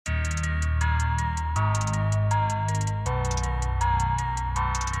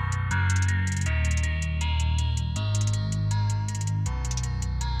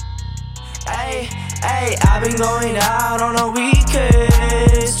Hey, I've been going out on a weekend.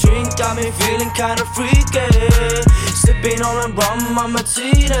 Drink got me feeling kinda freaky. Sipping on a rum, I'm a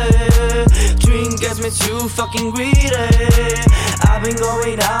cheater. Drink gets me too fucking greedy. I've been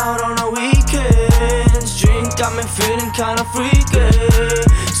going out on a weekend. Drink got me feeling kinda freaky.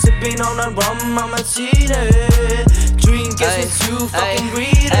 Sipping on a rum, I'm a cheater. Drink gets me too fucking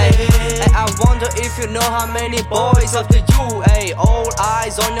greedy. I wonder if you know how many boys after you. Ay, all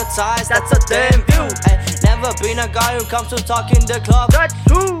eyes on your thighs, that's a damn view. Ay, never been a guy who comes to talk in the club. That's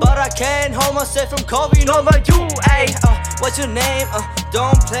true, but I can't hold myself from calling over you. Ay, what's your name?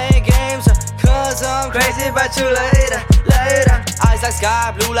 Don't play games, cause I'm crazy about you later. Eyes like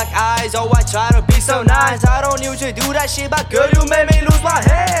sky blue like eyes. Oh, I try to be so nice. I don't usually do that shit, but girl, you made me lose my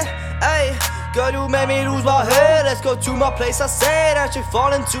head. Ay, girl, you made me lose my head. Let's go to my place, I said. And she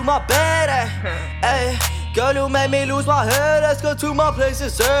fall into my bed. Ay, girl, you made me lose my head. Let's go to my place, I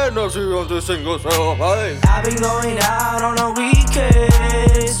said. Now she wants to sing herself. I've been going out on a weekend.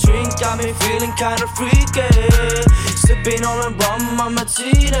 Drink got me feeling kinda freaky. Sipping on a rum, I'm a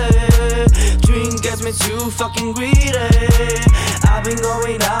cheater. Drink gets me too fucking greedy. I've been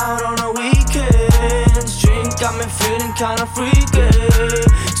going out on a weekend. Drink got me feeling kinda freaky.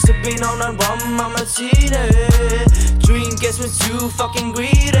 Sipping on a rum, I'm a cheater. Drink gets me too fucking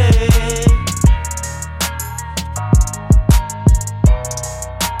greedy.